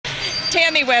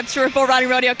Tammie Webster with Bull Riding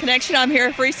Rodeo Connection. I'm here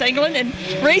with Rhys, Angland. And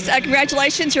Rhys,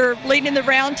 congratulations, you're leading in the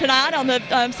round tonight on the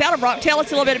saddle Bronc. Tell us a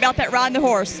little bit about that riding the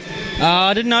horse.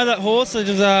 I didn't know that horse. It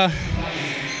was a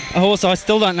horse I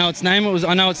still don't know its name.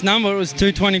 I know its number. It was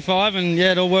 225, and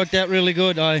yeah, it all worked out really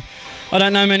good. I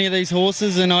don't know many of these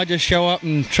horses, and I just show up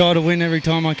and try to win every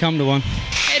time I come to one.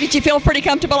 Did you feel pretty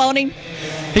comfortable on him?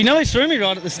 He nearly threw me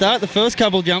right at the start. The first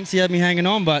couple of jumps he had me hanging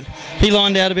on, but he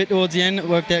lined out a bit towards the end. It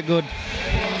worked out good.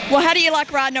 Well, how do you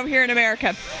like riding over here in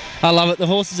America? I love it. The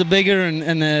horses are bigger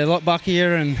and they're a lot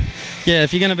buckier, and yeah,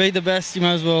 if you're going to be the best, you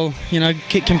might as well,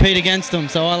 compete against them.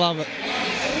 So I love it.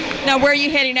 Now, where are you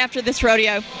heading after this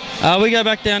rodeo? We go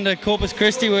back down to Corpus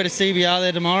Christi. We're to CBR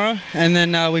there tomorrow, and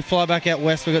then we fly back out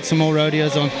west. We've got some more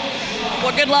rodeos on.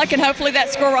 Well, good luck, and hopefully that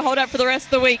score will hold up for the rest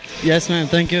of the week. Yes, ma'am.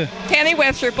 Thank you. Tammie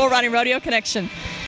Webster, Bull Riding Rodeo Connection.